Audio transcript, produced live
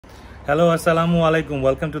Hello, assalamu alaikum.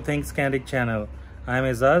 Welcome to Think Scandic channel. I am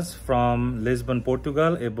Azaz from Lisbon,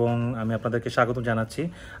 Portugal এবং আমি আপনাদেরকে স্বাগত জানাচ্ছি।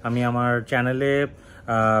 আমি আমার চ্যানেলে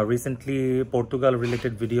রিসেন্টলি পর্তুগাল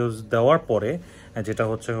রিলেটেড ভিডিওস দেওয়ার পরে যেটা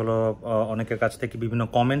হলো অনেকের কাছ থেকে বিভিন্ন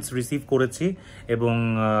কমেন্টস রিসিভ করেছি এবং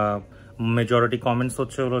মেজরিটি কমেন্টস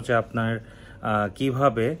হলো যে আপনার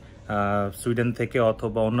কিভাবে সুইডেন থেকে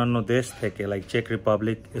অথবা অন্যান্য দেশ থেকে like check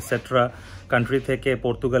Republic etcetera country থেকে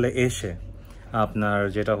পর্তুগালে এসে আপনার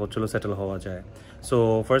যেটা হচ্ছিল সেটেল হওয়া যায়। সো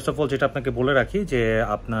ফার্স্ট অফ অল যেটা আপনাকে বলে রাখি যে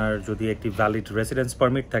আপনার যদি একটি ভ্যালিড রেসিডেন্স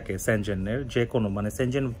পারমিট থাকে সেনজেনের যে কোনো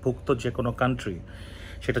সেনজেনভুক্ত যে কোনো কান্ট্রি,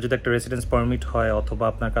 সেটা যদি একটা রেসিডেন্স পারমিট হয় অথবা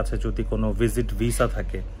আপনার কাছে যদি কোনো ভিজিট ভিসা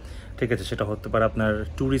থাকে, ঠিক আছে, সেটা হতে পারে আপনার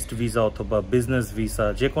ট্যুরিস্ট ভিসা অথবা বিজনেস ভিসা,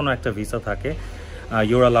 যে কোনো একটা ভিসা থাকে,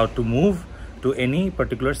 your allowed to move to any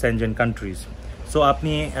particular Shenzhen countries. So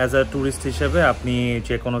আপনি অ্যাজ আ ট্যুরিস্ট হিসেবে আপনি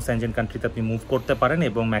যে কোনো সেনজেন কান্ট্রিতে আপনি মুভ করতে পারেন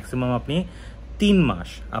এবং ম্যাক্সিমাম আপনি 3 মাস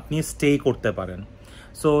আপনি স্টে করতে পারেন।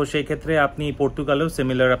 সো সেই ক্ষেত্রে আপনি পর্তুগালেও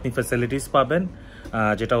সিমিলার আপনি ফ্যাসিলিটিস পাবেন,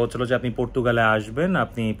 যেটা হচ্ছিল যে আপনি পর্তুগালে আসবেন,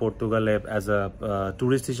 আপনি পর্তুগালে অ্যাজ আ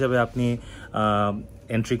ট্যুরিস্ট হিসেবে আপনি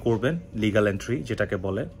এন্ট্রি করবেন, লিগাল এন্ট্রি যেটাকে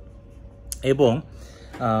বলে, এবং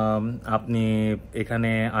আপনি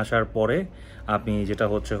এখানে আসার পরে আপনি যেটা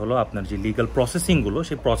হলো আপনার যে লিগাল প্রসেসিংগুলো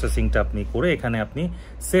সেই প্রসেসিংটা আপনি করে এখানে আপনি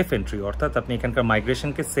সেফ এন্ট্রি, অর্থাৎ আপনি এখানকার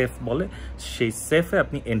মাইগ্রেশনকে সেফ বলে, সেই সেফে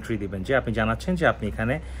আপনি এন্ট্রি দিবেন, যে আপনি জানাচ্ছেন যে আপনি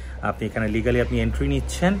এখানে লিগালি আপনি এন্ট্রি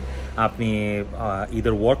নিচ্ছেন, আপনি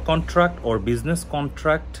ইদার ওয়ার্ক কন্ট্রাক্ট ওর বিজনেস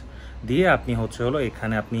কন্ট্রাক্ট দিয়ে আপনি হলো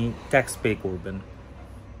এখানে আপনি ট্যাক্স পে করবেন।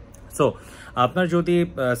 সো আপনার যদি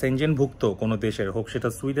সেনজেনভুক্ত কোনো দেশের হোক, সেটা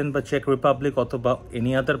সুইডেন বা চেক রিপাবলিক অথবা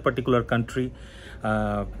এনি আদার পার্টিকুলার কান্ট্রি,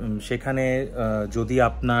 সেখানে যদি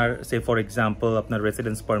আপনার সে ফর এক্সাম্পল আপনার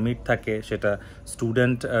রেসিডেন্স পারমিট থাকে, সেটা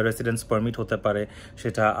স্টুডেন্ট রেসিডেন্স পারমিট হতে পারে,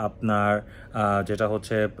 সেটা আপনার যেটা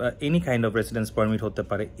হচ্ছে any kind of residence permit হতে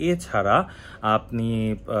পারে, এছাড়া আপনি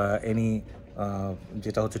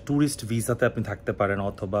যেটা হচ্ছে ট্যুরিস্ট ভিসাতে আপনি থাকতে পারেন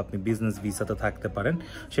অথবা আপনি বিজনেস ভিসাতে থাকতে পারেন,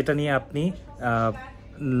 সেটা নিয়ে আপনি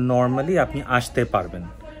নর্মালি আপনি আসতে পারবেন,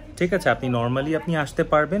 ঠিক আছে, আপনি নর্মালি আপনি আসতে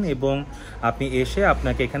পারবেন। এবং আপনি এসে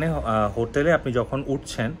আপনাকে এখানে হোটেলে আপনি যখন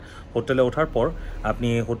উঠছেন, হোটেলে ওঠার পর আপনি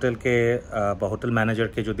হোটেলকে বা হোটেল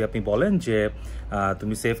ম্যানেজারকে যদি আপনি বলেন যে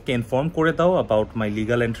তুমি সেফকে ইনফর্ম করে দাও অ্যাবাউট মাই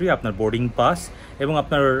লিগাল এন্ট্রি, আপনার বোর্ডিং পাস এবং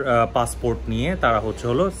আপনার পাসপোর্ট নিয়ে, তারা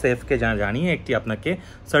হলো সেফকে জানিয়ে একটি আপনাকে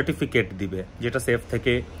সার্টিফিকেট দিবে যেটা সেফ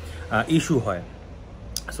থেকে ইস্যু হয়।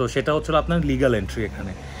 সো সেটা হচ্ছিল আপনার লিগাল এন্ট্রি।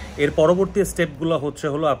 এখানে এর পরবর্তী স্টেপগুলো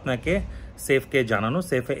হলো আপনাকে সেফকে জানানো,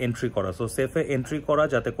 সেফে এন্ট্রি করা। সো সেফে এন্ট্রি করা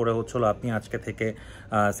যাতে করে আপনি আজকে থেকে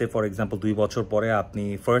সে ফর এক্সাম্পল 2 বছর পরে আপনি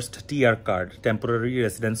first TR card, temporary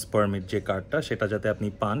residence permit যে কার্ডটা, সেটা যাতে আপনি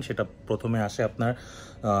পান, সেটা প্রথমে আসে আপনার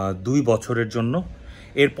 2 বছরের জন্য।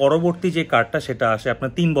 এর পরবর্তী যে কার্ডটা সেটা আসে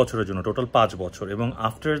আপনার 3 বছরের জন্য, টোটাল 5 বছর, এবং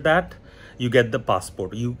after that you get the passport,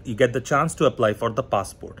 you get the chance to apply for the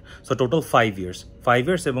passport. So total 5 years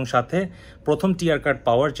এবং সাথে প্রথম টিআর কার্ড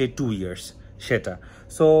পাওয়ার যে 2 years সেটা।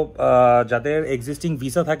 সো যাদের এক্সিস্টিং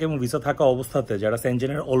ভিসা থাকে এবং ভিসা থাকা অবস্থাতে যারা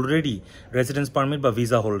সেনজেনের অলরেডি রেসিডেন্স পারমিট বা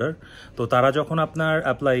ভিসা হোল্ডার, তো তারা যখন আপনার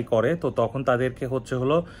অ্যাপ্লাই করে তো তখন তাদেরকে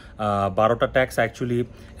হলো 12টা ট্যাক্স, অ্যাকচুয়ালি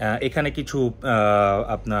এখানে কিছু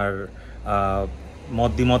আপনার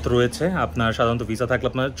দ্বিমত রয়েছে। আপনার সাধারণত ভিসা থাকলে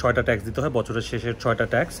আপনার 6টা ট্যাক্স দিতে হয়, বছরের শেষের 6টা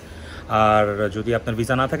ট্যাক্স, আর যদি আপনার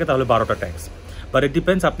ভিসা না থাকে তাহলে 12টা ট্যাক্স। বাট ইট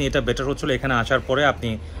ডিপেন্ডস, আপনি এটা বেটার এখানে আসার পরে আপনি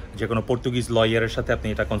যে কোনো পর্তুগিজ লয়ারের সাথে আপনি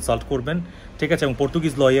এটা কনসাল্ট করবেন, ঠিক আছে, এবং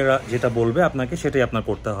পর্তুগিজ লয়ার যেটা বলবে আপনাকে সেটাই আপনার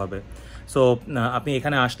করতে হবে। সো আপনি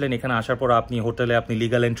এখানে আসলেন, এখানে আসার পর আপনি হোটেলে আপনি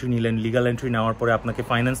লিগাল এন্ট্রি নিলেন, লিগাল এন্ট্রি নেওয়ার পরে আপনাকে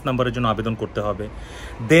ফাইন্যান্স নাম্বারের জন্য আবেদন করতে হবে,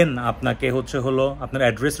 দেন আপনাকে হলো আপনার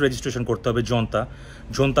অ্যাড্রেস রেজিস্ট্রেশন করতে হবে,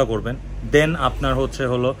 জোনতা করবেন, দেন আপনার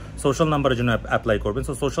হলো সোশ্যাল নাম্বারের জন্য অ্যাপ্লাই করবেন।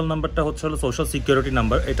 সো সোশ্যাল নাম্বারটা হলো সোশ্যাল সিকিউরিটি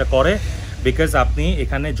নাম্বার, এটা করে বিকজ আপনি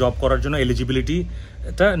এখানে জব করার জন্য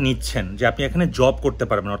এলিজিবিলিটিটা নিচ্ছেন, যে আপনি এখানে জব করতে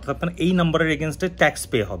পারবেন, অর্থাৎ আপনার এই নাম্বারের এগেনস্টে ট্যাক্স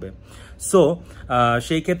পে হবে। সো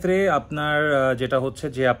সেই ক্ষেত্রে আপনার যেটা হচ্ছে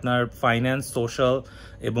যে আপনার ফাইন্যান্স, সোশ্যাল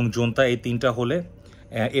এবং জোনতা, এই 3টা হলে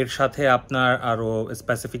এর সাথে আপনার আরও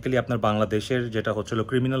স্পেসিফিক্যালি আপনার বাংলাদেশের যেটা হচ্ছিল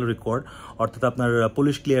ক্রিমিনাল রেকর্ড, অর্থাৎ আপনার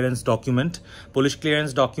পুলিশ ক্লিয়ারেন্স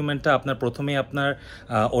ডকুমেন্টটা আপনার প্রথমেই আপনার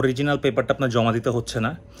অরিজিনাল পেপারটা আপনার জমা দিতে হচ্ছে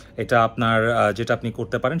না। এটা আপনার যেটা আপনি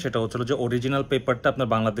করতে পারেন সেটা হচ্ছিল যে অরিজিনাল পেপারটা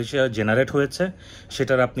আপনার বাংলাদেশে জেনারেট হয়েছে,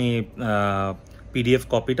 সেটার আপনি পিডিএফ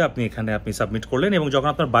কপিটা আপনি এখানে আপনি সাবমিট করলেন, এবং যখন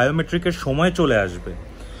আপনার বায়োমেট্রিকের সময় চলে আসবে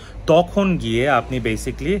তখন গিয়ে আপনি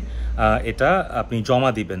বেসিকলি এটা আপনি জমা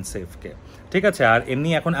দিবেন সেফকে। ঠিক আছে। আর এমনি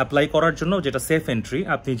এখন অ্যাপ্লাই করার জন্য যেটা সেফ এন্ট্রি,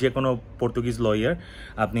 আপনি যে কোনো পর্তুগিজ লয়ার,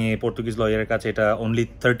 আপনি পর্তুগিজ লয়ারের কাছে এটা অনলি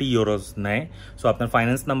 30 ইউরোস নেয়। সো আপনার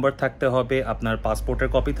ফাইন্যান্স নাম্বার থাকতে হবে, আপনার পাসপোর্টের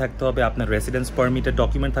কপি থাকতে হবে, আপনার রেসিডেন্স পারমিটের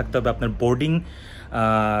ডকুমেন্ট থাকতে হবে, আপনার বোর্ডিং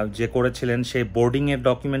যে করেছিলেন সেই বোর্ডিংয়ের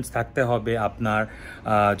ডকুমেন্টস থাকতে হবে, আপনার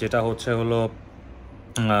যেটা হলো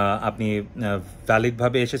আপনি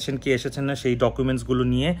ভ্যালিডভাবে এসেছেন কি এসেছেন না সেই ডকুমেন্টসগুলো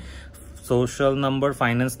নিয়ে, social number,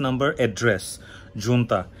 finance number, address,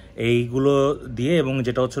 জুনতা, এইগুলো দিয়ে, এবং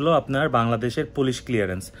যেটা হচ্ছিল আপনার বাংলাদেশের পুলিশ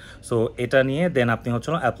ক্লিয়ারেন্স। সো এটা নিয়ে দেন আপনি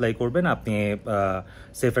অ্যাপ্লাই করবেন, আপনি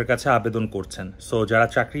সেফের কাছে আবেদন করছেন। সো যারা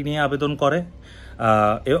চাকরি নিয়ে আবেদন করে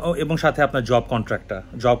এবং সাথে আপনার জব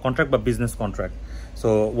কন্ট্রাক্ট বা business contract, so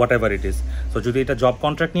what ever it is. So যদি এটা জব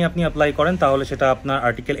কন্ট্রাক্ট নিয়ে আপনি অ্যাপ্লাই করেন তাহলে সেটা আপনার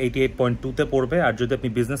আর্টিকেল 88.2-তে পড়বে, আর যদি আপনি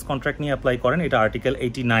বিজনেস কন্ট্রাক্ট নিয়ে অ্যাপ্লাই করেন এটা আর্টিকেল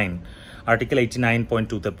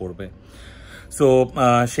 89.2-তে পড়বে। সো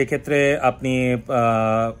সেক্ষেত্রে আপনি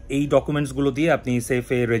এই ডকুমেন্টসগুলো দিয়ে আপনি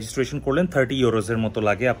সেফে রেজিস্ট্রেশন করলেন, 30 ইউরোসের মতো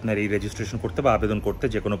লাগে আপনার এই রেজিস্ট্রেশন করতে বা আবেদন করতে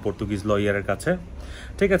যে কোনো পর্তুগিজ লয়ারের কাছে।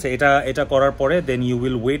 ঠিক আছে, এটা করার পরে দেন you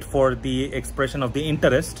will wait for the expression of the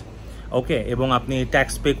interest, ওকে, এবং আপনি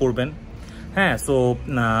ট্যাক্স পে করবেন। হ্যাঁ, সো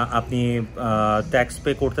আপনি ট্যাক্স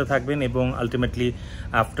পে করতে থাকবেন এবং ultimately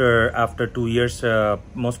after 2 years,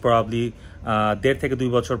 most probably 1.5 থেকে 2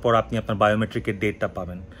 বছর পর আপনি আপনার বায়োমেট্রিকের ডেটটা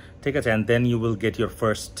পাবেন। ঠিক আছে, and then you will get your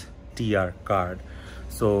first TR card.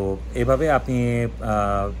 So এভাবে আপনি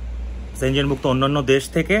সেনজেনভুক্ত অন্যান্য দেশ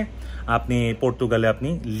থেকে আপনি পর্তুগালে আপনি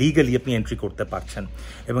লিগালি আপনি এন্ট্রি করতে পারছেন,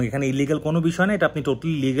 এবং এখানে ইলিগাল কোনো বিষয় না, এটা আপনি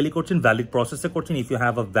টোটালি লিগালি করছেন, ভ্যালিড প্রসেসে করছেন। If you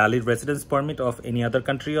have a valid residence permit of any other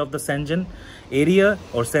country of the Shenzhen area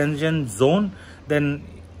or Shenzhen zone, then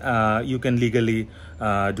you can legally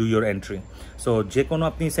do your entry. So যে কোনো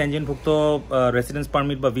আপনি সেনজেনভুক্ত রেসিডেন্স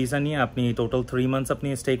পারমিট বা visa নিয়ে আপনি total 3 months আপনি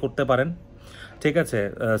stay করতে পারেন। ঠিক আছে,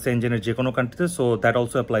 সেনজেনের যে কোনো কান্ট্রিতে। So that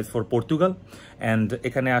also applies for Portugal. And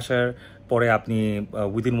এখানে আসার পরে আপনি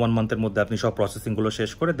উইদিন 1 মান্থের মধ্যে আপনি সব প্রসেসিংগুলো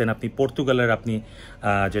শেষ করে দেন আপনি পর্তুগালের আপনি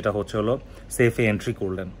যেটা হলো সেফে এন্ট্রি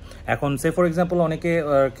করলেন। এখন সে ফর এক্সাম্পল অনেকে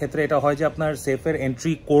ক্ষেত্রে এটা হয় যে আপনার সেফের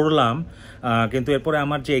এন্ট্রি করলাম, কিন্তু এরপরে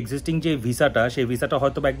আমার যে এক্সিস্টিং যে ভিসাটা, সেই ভিসাটা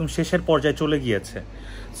হয়তো বা একদম শেষের পর্যায়ে চলে গিয়েছে।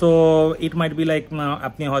 So it might be like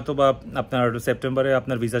আপনি হয়তো বা আপনার সেপ্টেম্বরে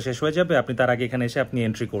আপনার ভিসা শেষ হয়ে যাবে, আপনি তার আগে এখানে এসে আপনি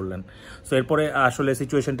এন্ট্রি করলেন। সো এরপরে আসলে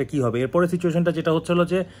সিচুয়েশনটা কি হবে? এরপরে সিচুয়েশনটা যেটা হচ্ছিল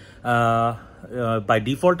যে বাই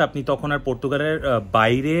ডিফল্ট আপনি তখন আর পর্তুগালের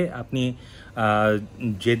বাইরে আপনি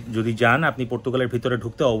যদি যান, আপনি পর্তুগালের ভিতরে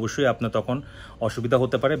ঢুকতে অবশ্যই আপনার তখন অসুবিধা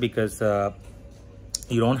হতে পারে, because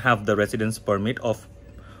you don't have the residence permit of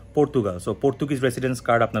Portugal. So Portuguese residence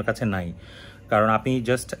card আপনার কাছে নাই, কারণ আপনি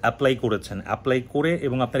জাস্ট অ্যাপ্লাই করেছেন, অ্যাপ্লাই করে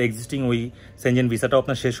এবং আপনার এক্সিস্টিং ওই সেনজেন ভিসাটাও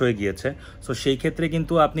আপনার শেষ হয়ে গিয়েছে। সো সেই ক্ষেত্রে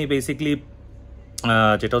কিন্তু আপনি বেসিকলি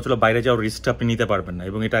যেটা হচ্ছিল বাইরে যাওয়ার রিস্কটা আপনি নিতে পারবেন না,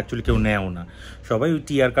 এবং এটা অ্যাকচুয়ালি কেউ নেয়ও না। সবাই ওই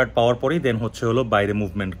টিআর কার্ড পাওয়ার পরেই দেন বাইরে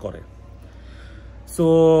মুভমেন্ট করে। সো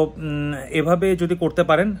এভাবে যদি করতে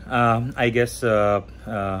পারেন, I guess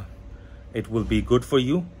it will be good for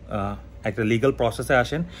you. একটা লিগাল প্রসেসে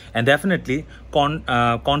আসেন, and definitely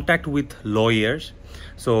contact with lawyers.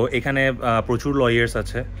 So এখানে প্রচুর লয়ার্স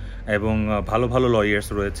আছে এবং ভালো ভালো লয়ার্স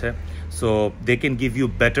রয়েছে। So they can give you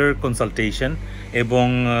better consultation, এবং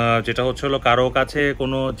যেটা হলো কারো কাছে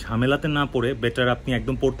কোনো ঝামেলাতে না পড়ে বেটার আপনি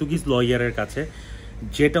একদম পর্তুগিজ লয়ারের কাছে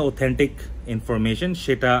যেটা অথেন্টিক ইনফরমেশন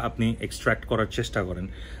সেটা আপনি এক্সট্র্যাক্ট করার চেষ্টা করেন,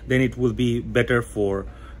 দেন it will be better for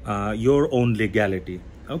your own legality.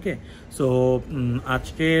 Okay, so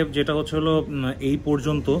আজকে যেটা হলো এই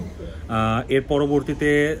পর্যন্ত। এর পরবর্তীতে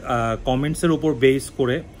কমেন্টসের উপর বেস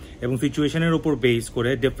করে এবং সিচুয়েশনের উপর বেস করে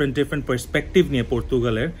ডিফারেন্ট পার্সপেক্টিভ নিয়ে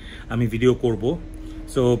পর্তুগালের আমি ভিডিও করব।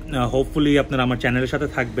 সো হোপফুলি আপনারা আমার চ্যানেলের সাথে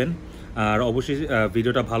থাকবেন, আর অবশ্যই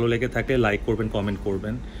ভিডিওটা ভালো লেগে থাকলে লাইক করবেন, কমেন্ট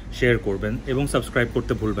করবেন, শেয়ার করবেন এবং সাবস্ক্রাইব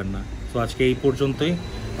করতে ভুলবেন না। সো আজকে এই পর্যন্তই।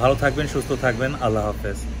 ভালো থাকবেন, সুস্থ থাকবেন। আল্লাহ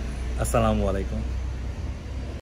হাফেজ, আসসালামু আলাইকুম।